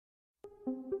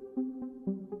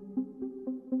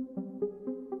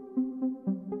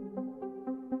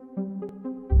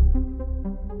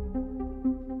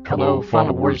Hello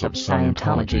followers of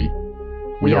Scientology.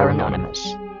 We are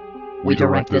anonymous. We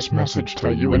direct this message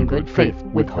to you in good faith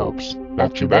with hopes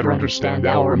that you better understand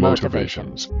our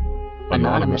motivations.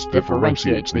 Anonymous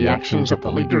differentiates the actions of the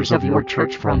leaders of your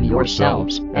church from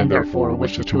yourselves and therefore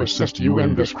wishes to assist you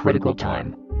in this critical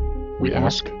time. We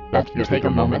ask that you take a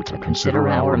moment to consider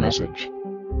our message.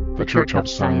 The Church of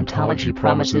Scientology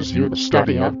promises you the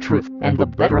study of truth and the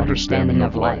better understanding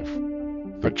of life.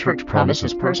 The Church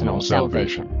promises personal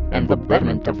salvation and the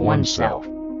betterment of oneself.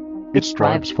 It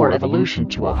strives for evolution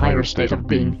to a higher state of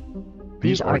being.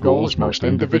 These are goals most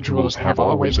individuals have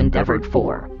always endeavored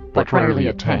for, but rarely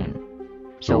attain.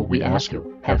 So we ask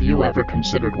you, have you ever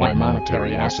considered why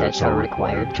monetary assets are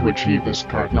required to achieve this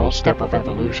cardinal step of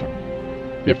evolution?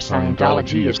 If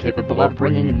Scientology is capable of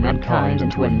bringing mankind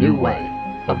into a new way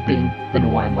of being,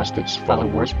 then why must its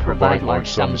followers provide large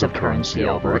sums of currency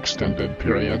over extended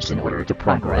periods in order to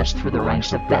progress through the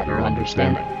ranks of better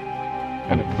understanding?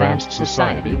 An advanced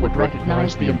society would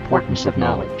recognize the importance of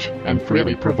knowledge and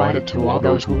freely provide it to all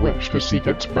those who wish to seek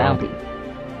its bounty.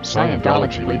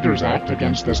 Scientology leaders act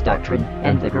against this doctrine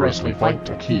and vigorously fight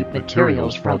to keep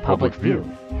materials from public view.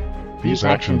 These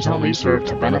actions only serve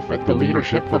to benefit the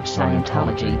leadership of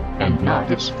Scientology and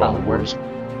not its followers.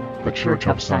 The Church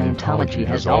of Scientology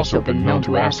has also been known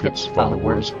to ask its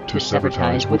followers to sever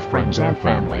ties with friends and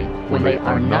family when they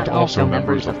are not also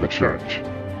members of the church.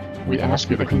 We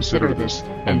ask you to consider this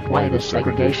and why this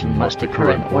segregation must occur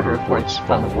in order for its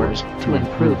followers to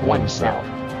improve oneself.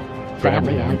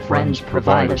 Family and friends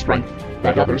provide a strength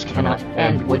that others cannot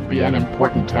and would be an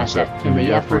important asset in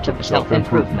the effort of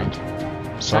self-improvement.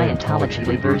 Scientology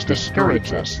leaders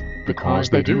discourage this because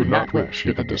they do not wish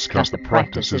you to discuss the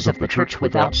practices of the church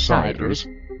with outsiders.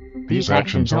 These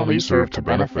actions only serve to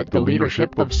benefit the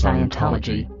leadership of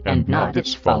Scientology and not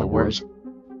its followers.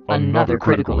 Another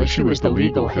critical issue is the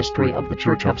legal history of the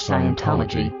Church of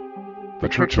Scientology. The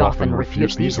church often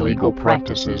refutes these legal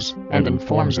practices and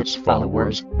informs its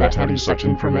followers that any such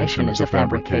information is a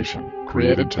fabrication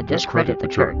created to discredit the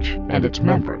church and its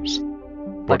members.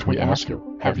 But we ask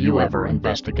you, have you ever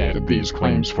investigated these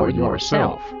claims for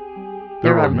yourself?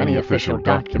 There are many official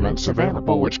documents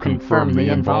available which confirm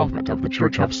the involvement of the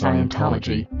Church of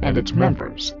Scientology and its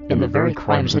members in the very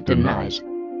crimes it denies.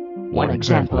 One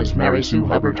example is Mary Sue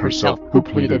Hubbard herself, who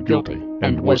pleaded guilty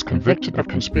and was convicted of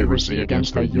conspiracy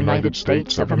against the United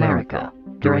States of America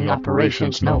during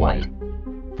Operation Snow White.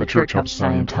 The Church of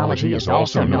Scientology is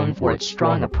also known for its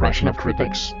strong oppression of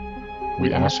critics.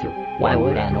 We ask you, why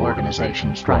would an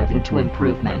organization striving to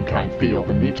improve mankind feel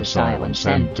the need to silence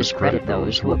and discredit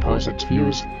those who oppose its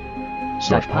views?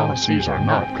 Such policies are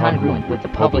not congruent with the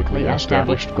publicly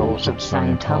established goals of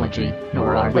Scientology,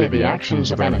 nor are they the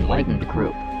actions of an enlightened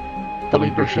group. The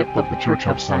leadership of the Church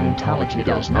of Scientology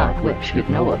does not wish you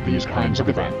to know of these kinds of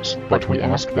events, but we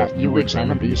ask that you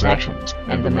examine these actions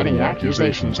and the many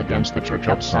accusations against the Church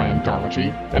of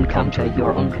Scientology and come to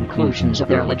your own conclusions of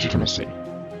their legitimacy.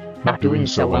 Not doing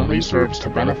so only serves to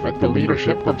benefit the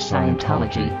leadership of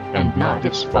Scientology and not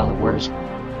its followers.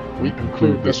 We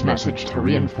conclude this message to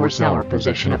reinforce our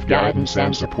position of guidance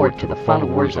and support to the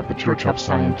followers of the Church of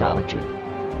Scientology.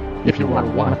 If you are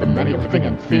one of the many living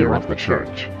in fear of the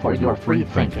church, for your free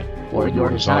thinking, or your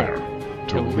desire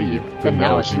to leave, then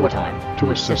now is your time to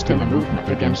assist in the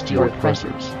movement against your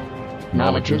oppressors.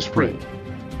 Knowledge is free.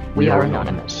 We are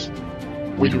anonymous.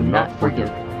 We do not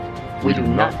forgive. We do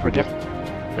not forget.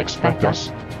 Expect us.